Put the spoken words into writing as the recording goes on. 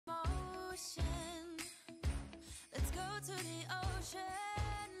Let's go to the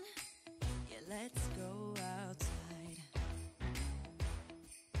ocean. Yeah, let's go outside.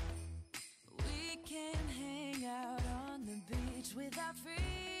 We can hang out on the beach without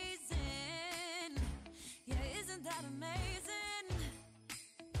freezing. Yeah, isn't that amazing?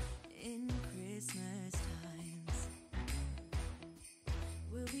 In Christmas times,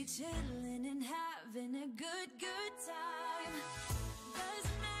 we'll be chilling and having a good time.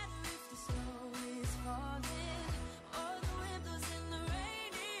 Doesn't matter if the snow is falling or the wind blows and the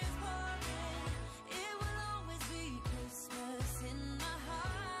rain is pouring. It will always be Christmas in my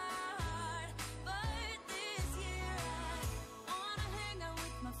heart. But this year I wanna hang out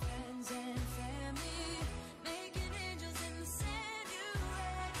with my friends and family, making angels in the sand. You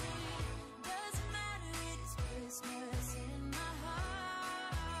ready? Doesn't matter, it's Christmas in my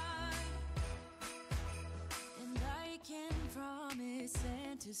heart. And I can promise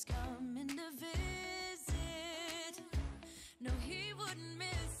Santa's coming to visit. No, he wouldn't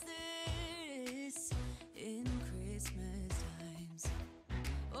miss this in Christmas times.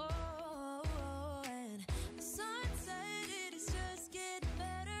 Oh, and the sun said it is just getting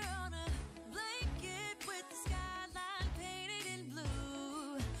better on a blanket with the skyline painted in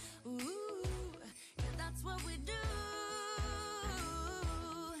blue. Ooh, yeah, that's what we do.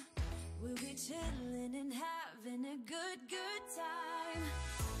 We'll be chilling and having a good time.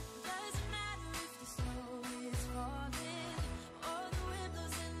 Doesn't matter if the snow is falling or the wind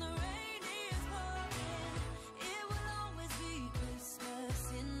blows and the rain is pouring. It will always be Christmas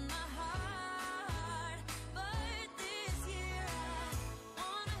in my heart. But this year I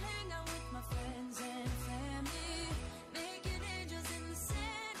wanna hang out with my friends and family, making angels in the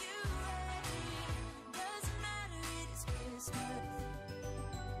sand. You ready? Doesn't matter, it's Christmas.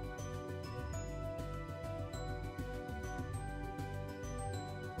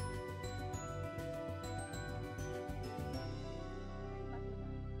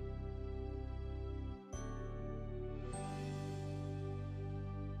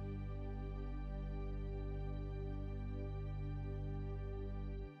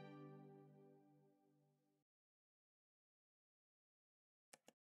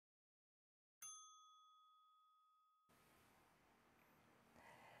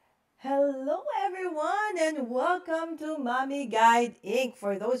 Hello everyone and welcome to Mommy Guide Inc.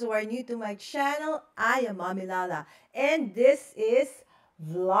 For those who are new to my channel, I am Mommy Lala and this is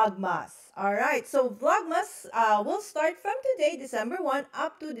Vlogmas. Alright, so Vlogmas will start from today, December 1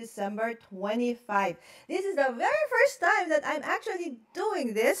 up to December 25. This is the very first time that I'm actually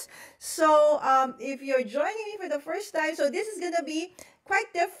doing this. So if you're joining me for the first time, so this is going to be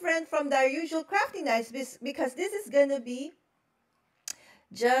quite different from the usual crafting nights because this is going to be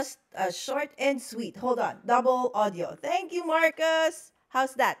just short and sweet. Hold on. Double audio. Thank you, Marcus.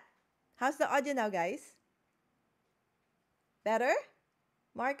 How's that? How's the audio now, guys? Better?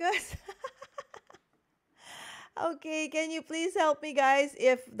 Marcus? Okay, can you please help me, guys,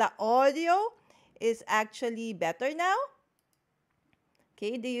 if the audio is actually better now?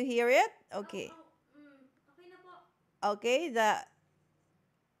 Okay, do you hear it? Okay. Okay,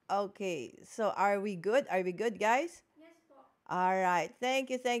 okay, so are we good? Are we good, guys? All right. Thank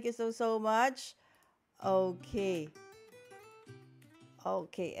you so much. Okay.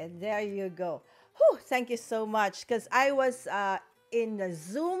 Okay, and there you go. Whew, thank you so much. Because I was in the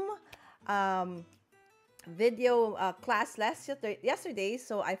Zoom video class yesterday,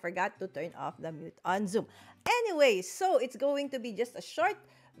 so I forgot to turn off the mute on Zoom. Anyway, so it's going to be just a short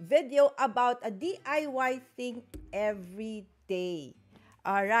video about a DIY thing every day.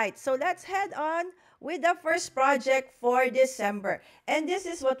 All right, so let's head on with the first project for December. And this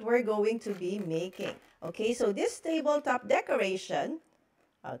is what we're going to be making. Okay, so this tabletop decoration,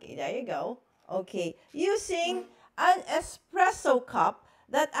 okay, there you go. Okay, using an espresso cup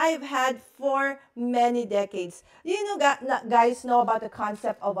that I've had for many decades. Do you know, guys know about the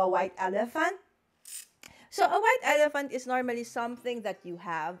concept of a white elephant? So a white elephant is normally something that you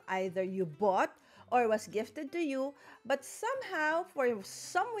have, either you bought or was gifted to you, but somehow, for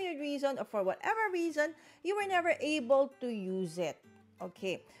some weird reason or for whatever reason, you were never able to use it.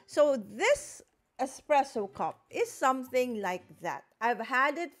 Okay, so this espresso cup is something like that. I've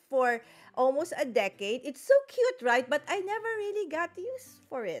had it for almost a decade. It's so cute, right? But I never really got use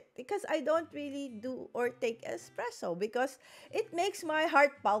for it because I don't really do or take espresso because it makes my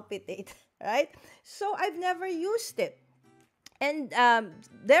heart palpitate, right? So I've never used it. And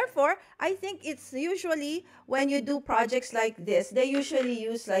therefore, I think it's usually when you do projects like this, they usually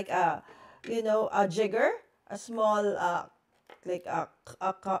use like a, a jigger, a small, like a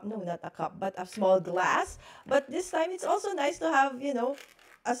cup, no, not a cup, but a small glass. But this time, it's also nice to have,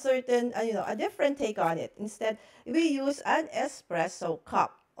 a certain, a different take on it. Instead, we use an espresso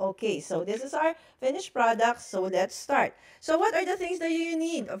cup. Okay, so this is our finished product, so let's start. So what are the things that you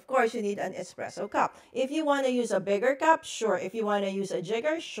need? Of course, you need an espresso cup. If you want to use a bigger cup, sure. If you want to use a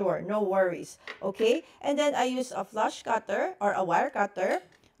jigger, sure, no worries. Okay, and then I use a flush cutter or a wire cutter.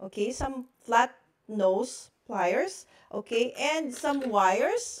 Okay, some flat nose pliers. Okay, and some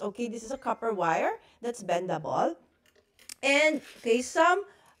wires. Okay, this is a copper wire that's bendable. And okay, some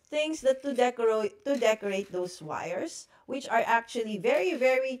things that to decorate those wires, which are actually very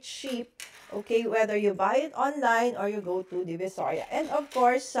very cheap. Okay, whether you buy it online or you go to Divisoria. And of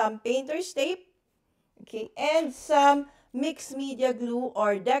course, some painter's tape. Okay, and some mixed media glue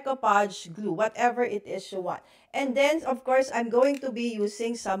or decoupage glue, whatever it is you want. And then, of course, I'm going to be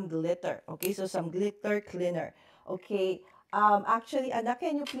using some glitter. Okay, so some glitter cleaner. Okay, actually, Anna,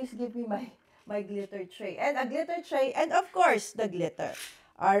 can you please give me my glitter tray? And a glitter tray, and of course, the glitter.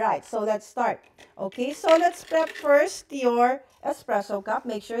 All right, so let's start. Okay, so let's prep first your espresso cup.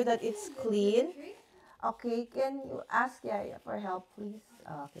 Make sure that it's clean. Okay, can you ask Yaya for help, please?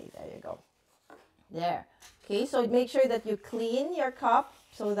 Okay, there you go. There. Okay, so make sure that you clean your cup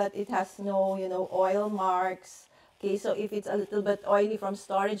so that it has no, oil marks. Okay, so if it's a little bit oily from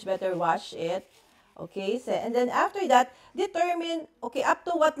storage, better wash it. Okay, so, and then after that, determine, okay, up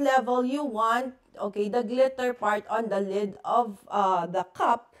to what level you want, okay, the glitter part on the lid of the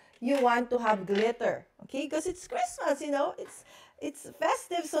cup, you want to have glitter. Okay, because it's Christmas, it's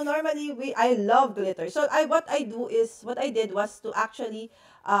festive, so normally I love glitter. So what I did was to actually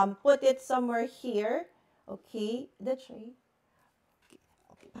put it somewhere here. Okay, the tray.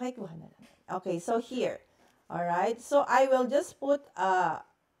 Okay, pakikuha na lang. Okay, so here. All right, so I will just put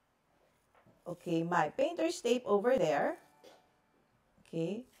okay, my painter's tape over there.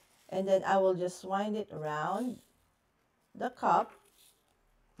 Okay, and then I will just wind it around the cup.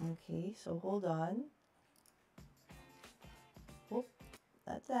 Okay, so hold on. Whoop,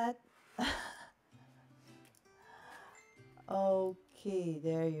 that's that. Okay,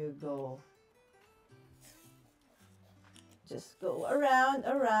 there you go. Just go around,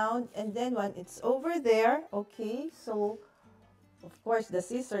 and then when it's over there, okay, so of course the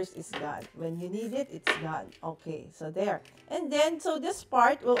scissors is gone. When you need it, it's gone. Okay, so there. And then, so this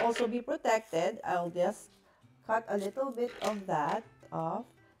part will also be protected. I'll just cut a little bit of that off,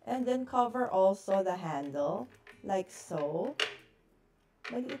 and then cover also the handle, like so.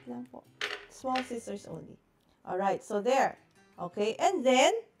 Maliit lang po. Small scissors only. Alright, so there. Okay, and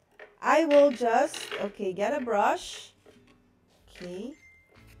then, I will just, okay, get a brush. Okay,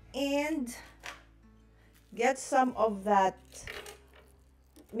 and get some of that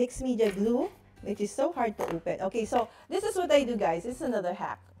mixed media glue, which is so hard to open. Okay, so this is what I do, guys. This is another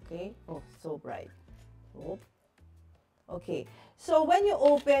hack. Okay, oh, so bright. Oh. Okay, so when you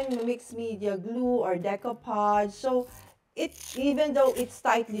open mixed media glue or decoupage, so it, even though it's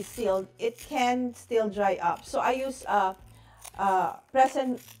tightly sealed, it can still dry up. So I use press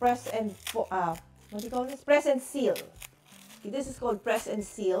and what do you call this? Press and seal. Okay, this is called press and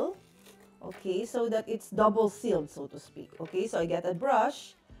seal. Okay, so that it's double sealed, so to speak. Okay, so I get a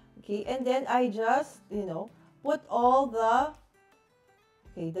brush. Okay, and then I just, put all the,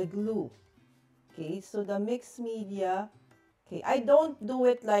 okay, the glue. Okay, so the mixed media. Okay, I don't do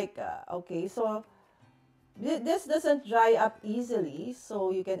it like, okay, so this doesn't dry up easily.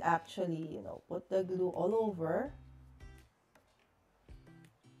 So you can actually, put the glue all over.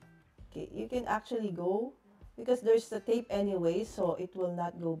 Okay, you can actually go, because there's the tape anyway, so it will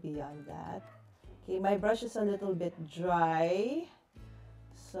not go beyond that. Okay, my brush is a little bit dry,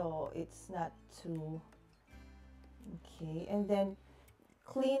 so it's not too, okay, and then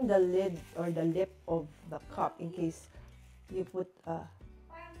clean the lid or the lip of the cup in case you put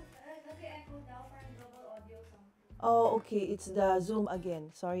oh, okay, it's the zoom again.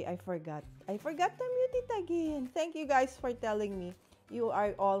 Sorry, I forgot to mute it again. Thank you guys for telling me. You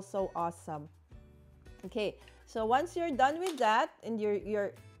are all so awesome. Okay, so once you're done with that and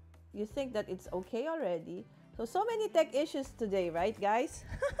you think that it's okay already. So many tech issues today, right, guys?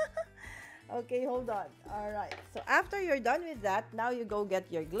 Okay, hold on. All right, so after you're done with that, now you go get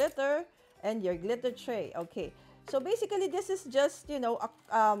your glitter and your glitter tray. Okay, so basically this is just, a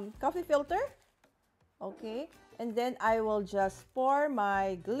coffee filter. Okay, and then I will just pour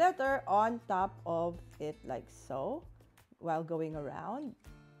my glitter on top of it like so while going around.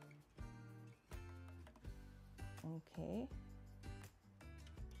 Okay,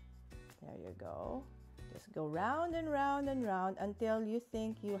 there you go. Just go round and round and round until you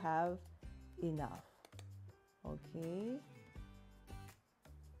think you have enough. Okay,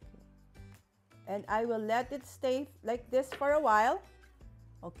 and I will let it stay like this for a while.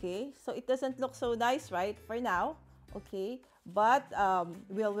 Okay, so it doesn't look so nice, right, for now. Okay, but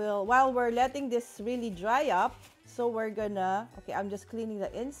we'll while we're letting this really dry up, so we're gonna, okay, I'm just cleaning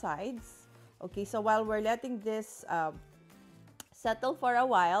the insides. Okay, so while we're letting this settle for a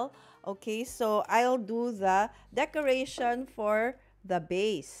while, okay, so I'll do the decoration for the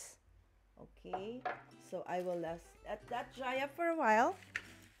base. Okay, so I will let that dry up for a while.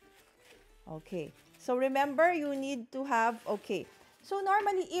 Okay, so remember, you need to have, okay, so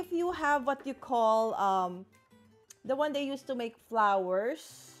normally if you have what you call the one they used to make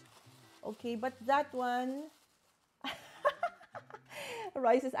flowers, okay, but that one,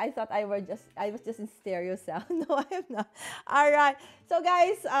 Roy says, I thought I was just in stereo sound. No, I am not. All right, so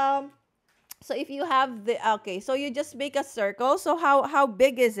guys, so if you have the, okay, so you just make a circle. So how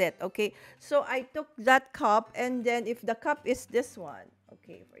big is it? Okay, so I took that cup, and then if the cup is this one,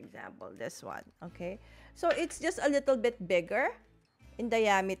 okay, for example, this one, okay, so it's just a little bit bigger in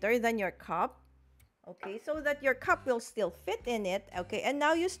diameter than your cup, okay, so that your cup will still fit in it, okay, and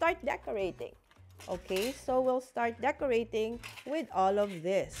now you start decorating. Okay, so we'll start decorating with all of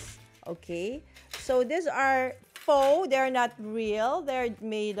this. Okay, so these are faux, they're not real, they're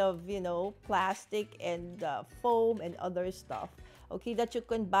made of, you know, plastic and foam and other stuff, okay, that you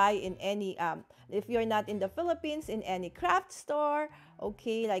can buy in any if you're not in the Philippines, in any craft store.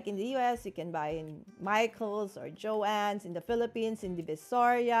 Okay, like in the US, you can buy in Michael's or Joann's. In the Philippines, in the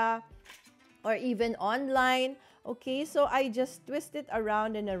Visoria, or even online. Okay, so I just twist it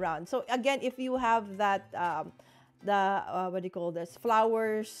around and around. So again, if you have that the what do you call this,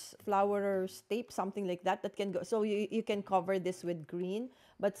 flowers tape, something like that, that can go, so you can cover this with green.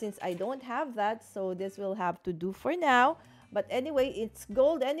 But since I don't have that, so this will have to do for now. But anyway, it's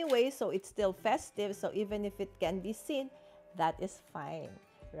gold anyway, so it's still festive. So even if it can be seen, that is fine,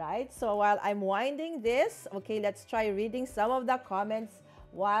 right? So while I'm winding this, okay, let's try reading some of the comments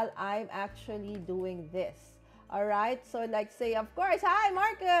while I'm actually doing this. All right, so like say, of course, hi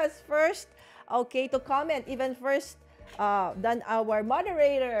Marcus, first, okay, to comment, even first than our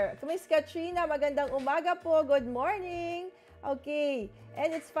moderator. Miss Katrina, magandang umaga po, good morning. Okay,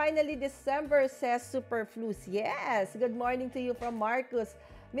 and it's finally December, says Superflus. Yes, good morning to you from Marcus.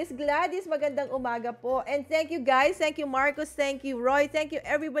 Miss Gladys, magandang umaga po. And thank you guys, thank you Marcus, thank you Roy, thank you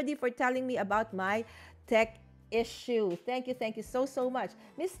everybody for telling me about my tech issue. Thank you so much.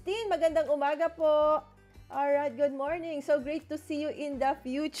 Miss Teen, magandang umaga po. All right, good morning. So great to see you in the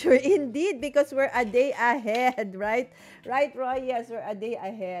future. Indeed, because we're a day ahead, right? Right, Roy? Yes, we're a day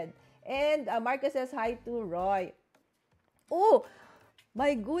ahead. And Marcus says hi to Roy. Oh,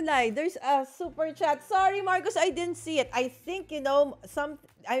 my gulay, there's a super chat. Sorry, Marcus, I didn't see it. I think, you know, some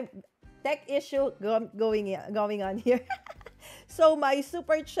tech issue going on here. So my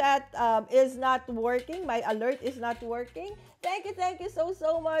super chat is not working. My alert is not working. Thank you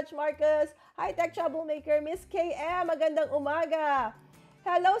so much, Marcus. Hi, Tech Troublemaker, Miss KM. Magandang umaga.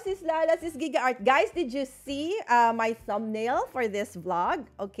 Hello, Sis Lala, Sis Giga Art. Guys, did you see my thumbnail for this vlog?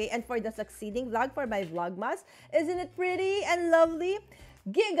 Okay, and for the succeeding vlog for my Vlogmas? Isn't it pretty and lovely?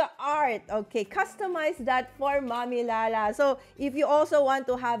 Giga Art, okay, customize that for Mommy Lala. So, if you also want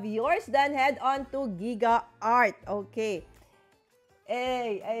to have yours done, head on to Giga Art, okay.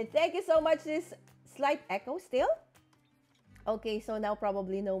 Hey, thank you so much, this slight echo still. Okay, so now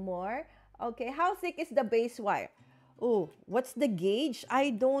probably no more. Okay, how thick is the base wire? Oh, what's the gauge? I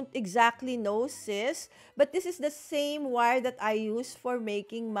don't exactly know, sis. But this is the same wire that I use for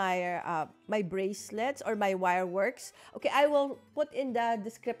making my my bracelets or my wire works. Okay, I will put in the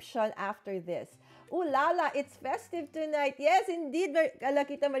description after this. Oh, Lala, it's festive tonight. Yes, indeed.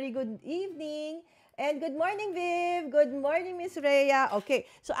 Kalakita Marie, good evening. And good morning, Viv. Good morning, Miss Rhea. Okay,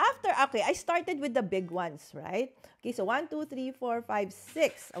 so after, okay, I started with the big ones, right? Okay, so 1, 2, 3, 4, 5,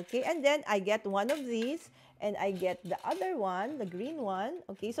 6. Okay, and then I get one of these, and I get the other one, the green one.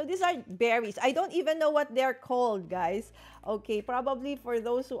 Okay, so these are berries. I don't even know what they're called, guys. Okay, probably for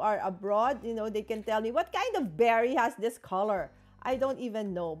those who are abroad, you know, they can tell me what kind of berry has this color. I don't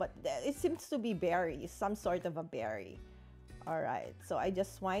even know, but it seems to be berries, some sort of a berry. All right, so I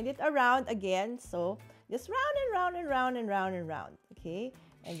just wind it around again. So just round and round and round and round and round. Okay,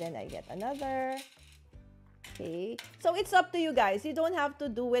 and then I get another. Okay, so it's up to you guys. You don't have to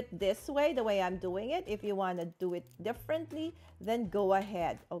do it this way, the way I'm doing it. If you want to do it differently, then go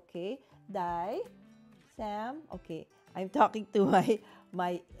ahead. Okay, Dai, Sam. Okay, I'm talking to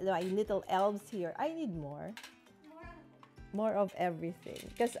my little elves here. I need more of everything,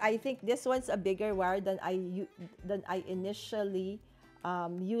 because I think this one's a bigger wire than I initially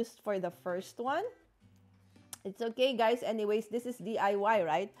used for the first one. It's okay, guys. Anyways, this is DIY,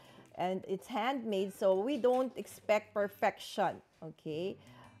 right? And it's handmade, so we don't expect perfection. Okay,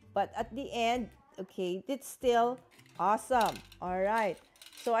 but at the end, okay, it's still awesome. All right.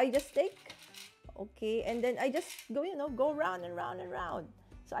 So I just take, okay, and then I just go, go round and round and round.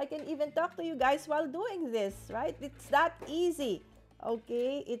 So I can even talk to you guys while doing this, right? It's that easy.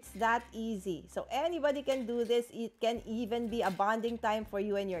 Okay, it's that easy. So anybody can do this. It can even be a bonding time for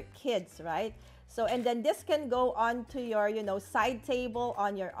you and your kids, right? So, and then this can go on to your, side table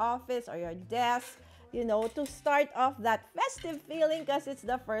on your office or your desk, to start off that festive feeling because it's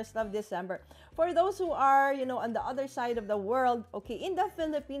the 1st of December. For those who are, on the other side of the world, okay, in the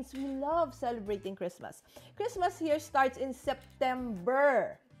Philippines, we love celebrating Christmas. Christmas here starts in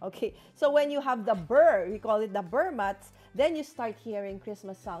September. Okay, so when you have the burr, we call it the burr mats, then you start hearing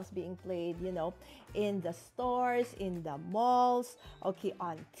Christmas songs being played, in the stores, in the malls, okay,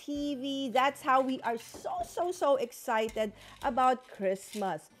 on TV. That's how we are so excited about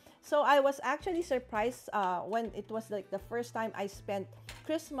Christmas. So I was actually surprised when it was like the first time I spent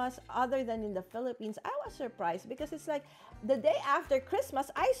Christmas other than in the Philippines. I was surprised because it's like the day after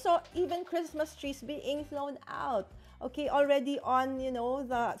Christmas, I saw even Christmas trees being thrown out. Okay, already on,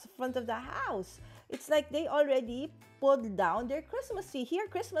 the front of the house. It's like they already pulled down their Christmas tree. Here,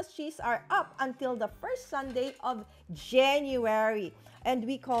 Christmas trees are up until the first Sunday of January. And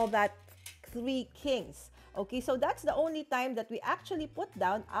we call that Three Kings. Okay, so that's the only time that we actually put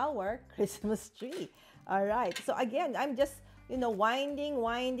down our Christmas tree. All right, so again, I'm just, winding. Oh,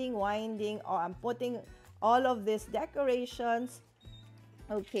 I'm putting all of these decorations,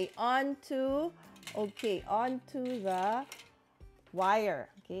 okay, onto the wire.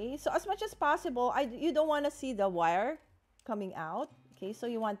 Okay, so as much as possible, you don't want to see the wire coming out. Okay, so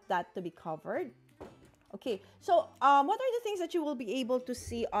you want that to be covered. Okay, so what are the things that you will be able to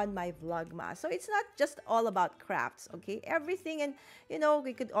see on my Vlogmas? So it's not just all about crafts, okay? Everything, and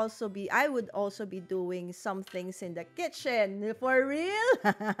I would also be doing some things in the kitchen. For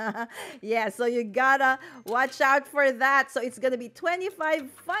real? Yeah, so you gotta watch out for that. So it's gonna be 25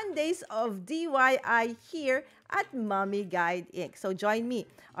 fun days of DIY here at Mommy Guide Inc. So join me.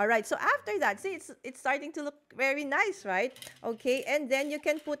 All right, so after that, see, it's starting to look very nice, right? Okay, and then you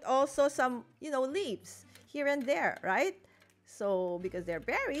can put also some, leaves here and there, right? So because they're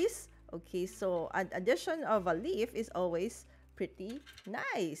berries, okay, so an addition of a leaf is always pretty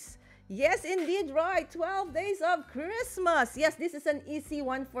nice. Yes, indeed, right. 12 days of Christmas. Yes, this is an easy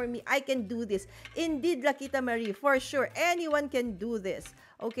one for me. I can do this. Indeed, Lakita Marie, for sure. Anyone can do this.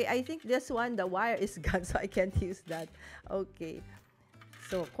 Okay, I think this one, the wire is gone, so I can't use that. Okay.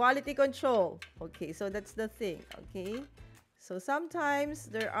 So, quality control. Okay, so that's the thing. Okay. So, sometimes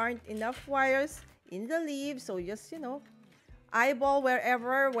there aren't enough wires in the leaves. So, just, eyeball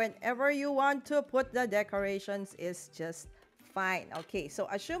whenever you want to put the decorations is just fine. Okay, so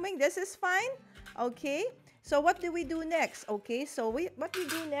assuming this is fine, okay, so what do we do next? Okay, so what we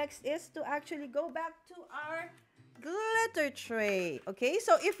do next is to actually go back to our glitter tray. Okay,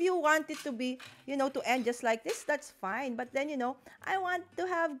 so if you want it to be, to end just like this, that's fine. But then, I want to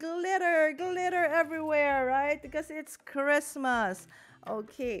have glitter everywhere, right? Because it's Christmas.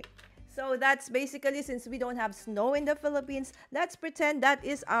 Okay. So that's basically, since we don't have snow in the Philippines, let's pretend that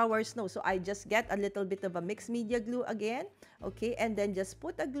is our snow. So I just get a little bit of a mixed media glue again, okay, and then just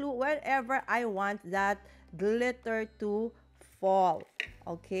put a glue wherever I want that glitter to fall,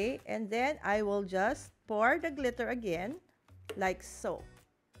 okay, and then I will just pour the glitter again, like so,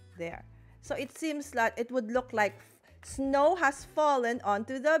 there. So it seems that it would look like snow has fallen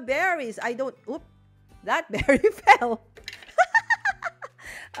onto the berries. That berry fell.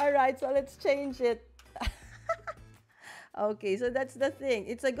 All right, so let's change it. Okay, so that's the thing.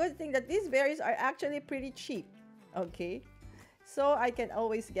 It's a good thing that these berries are actually pretty cheap. Okay, so I can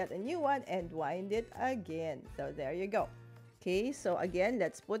always get a new one and wind it again. So there you go. Okay, so again,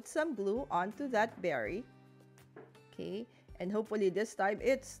 let's put some glue onto that berry. Okay, and hopefully this time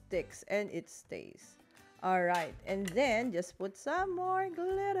it sticks and it stays. All right, and then just put some more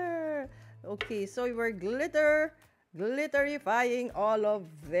glitter. Okay, so we're glitterifying all of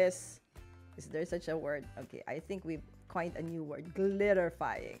this. Is there such a word? Okay, I think we've coined a new word,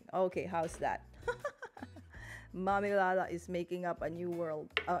 glitterifying. Okay, how's that? Mommy Lala is making up a new word,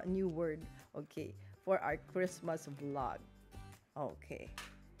 okay, for our Christmas vlog. Okay.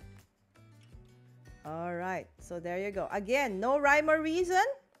 All right, so there you go. Again, no rhyme or reason.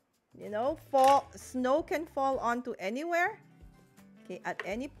 Snow can fall onto anywhere, okay, at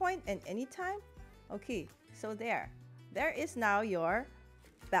any point and any time. Okay, so there is now your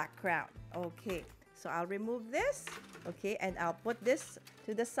background. Okay, so I'll remove this, okay, and I'll put this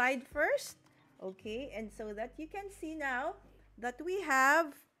to the side first, okay, and so that you can see now that we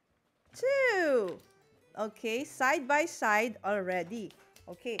have two, okay, side by side already.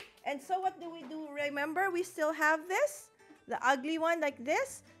 Okay, and so what do we do? Remember, we still have this, the ugly one like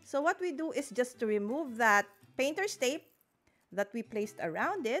this. So what we do is just to remove that painter's tape that we placed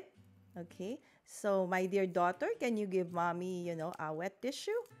around it. Okay, so my dear daughter, can you give mommy, a wet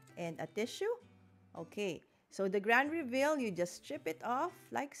tissue and a tissue? Okay, so the grand reveal, you just strip it off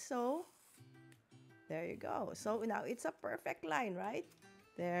like so. There you go. So now it's a perfect line, right?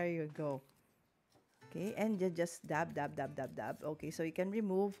 There you go. Okay, and you just dab, dab, dab, dab, dab. Okay, so you can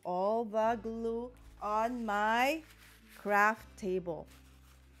remove all the glue on my craft table.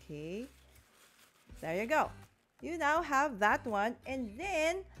 Okay, there you go. You now have that one. And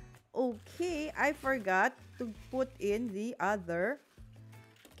then, okay, I forgot to put in the other.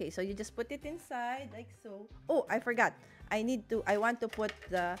 Okay, so you just put it inside like so. Oh, I forgot. I want to put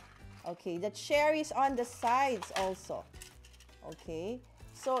the cherries on the sides also. Okay.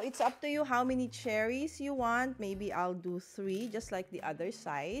 So it's up to you how many cherries you want. Maybe I'll do 3, just like the other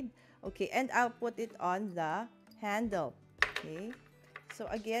side. Okay, and I'll put it on the handle. Okay. So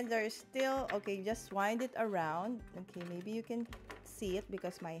again, there's still, okay, just wind it around. Okay, maybe you can see it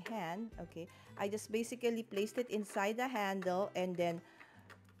because my hand, okay. I just basically placed it inside the handle and then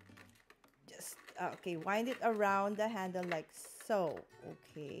just, okay, wind it around the handle like so.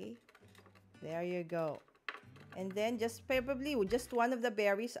 Okay. There you go. And then just probably just one of the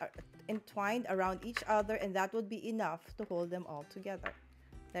berries are entwined around each other, and that would be enough to hold them all together.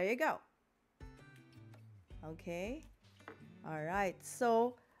 There you go. Okay. All right.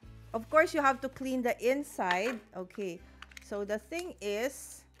 So, of course, you have to clean the inside. Okay. So, the thing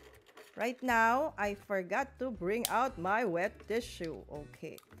is, right now, I forgot to bring out my wet tissue.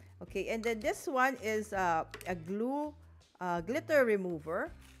 Okay. Okay. And then this one is a glue glitter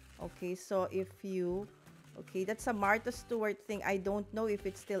remover. Okay. So, if you... Okay, that's a Martha Stewart thing. I don't know if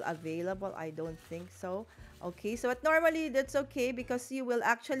it's still available. I don't think so. Okay, so but normally that's okay because you will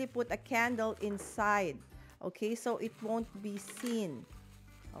actually put a candle inside. Okay, so it won't be seen.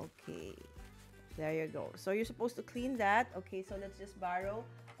 Okay, there you go. So you're supposed to clean that. Okay, so let's just borrow.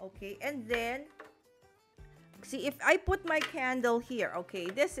 Okay, and then, see, if I put my candle here, okay,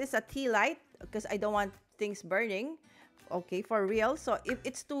 this is a tea light because I don't want things burning. Okay, for real. So if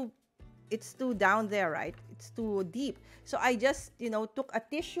it's too down there, right? It's too deep. So I just, took a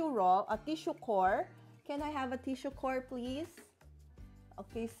tissue roll, a tissue core. Can I have a tissue core, please?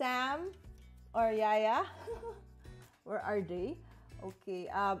 Okay, Sam or Yaya? Where are they? Okay,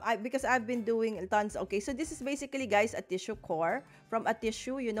 because I've been doing tons. Okay, so this is basically, guys, a tissue core. From a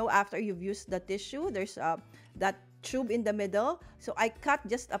tissue, after you've used the tissue, there's that tube in the middle. So I cut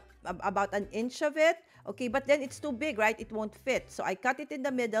just about an inch of it. Okay, but then it's too big, right? It won't fit. So I cut it in the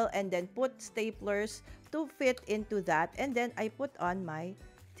middle and then put staplers to fit into that. And then I put on my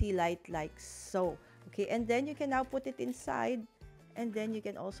tea light like so. Okay, and then you can now put it inside. And then you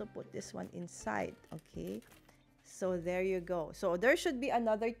can also put this one inside. Okay, so there you go. So there should be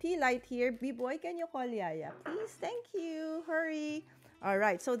another tea light here. B-boy, can you call Yaya? Please, thank you. Hurry. All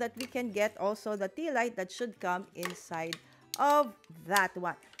right, so that we can get also the tea light that should come inside of that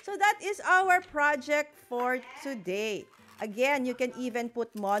one. So that is our project for today. Again, you can even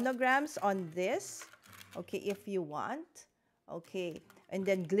put monograms on this, okay, if you want. Okay, and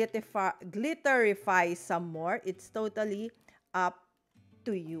then glitterify some more. It's totally up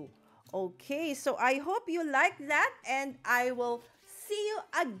to you. Okay, so I hope you like that, and I will see you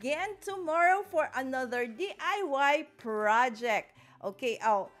again tomorrow for another DIY project. Okay,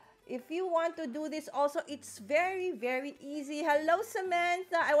 if you want to do this also, it's very, very easy. Hello,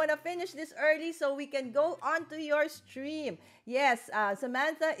 Samantha. I want to finish this early so we can go on to your stream. Yes,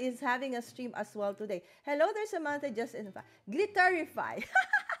 Samantha is having a stream as well today. Hello there, Samantha. Just in fact, glitterify.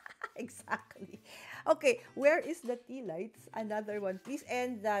 Exactly. Okay, where is the tea lights? Another one, please.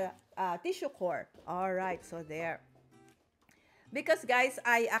 And the tissue core. All right, so there. Because, guys,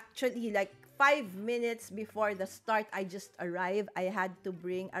 I actually, like, 5 minutes before the start, I just arrived. I had to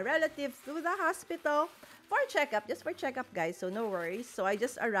bring a relative to the hospital for checkup, just for checkup, guys. So no worries. So I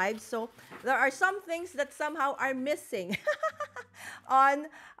just arrived. So there are some things that somehow are missing on,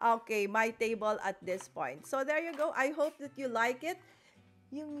 okay, my table at this point. So there you go. I hope that you like it.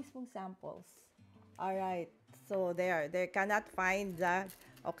 Yung mismong samples. All right. So there, they cannot find the,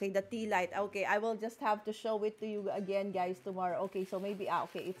 okay, the tea light. Okay, I will just have to show it to you again, guys, tomorrow. Okay, so maybe,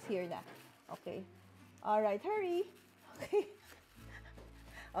 okay, it's here now. Okay. All right, hurry. Okay.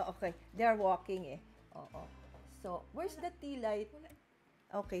 Oh, okay. They're walking, eh. Oh. So, where's the tea light?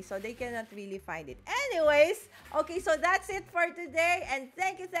 Okay, so they cannot really find it. Anyways, okay, so that's it for today. And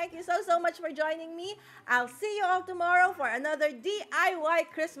thank you so much for joining me. I'll see you all tomorrow for another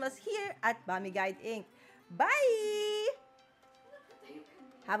DIY Christmas here at Mommy Guide Inc. Bye!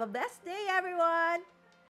 Have a blessed day, everyone!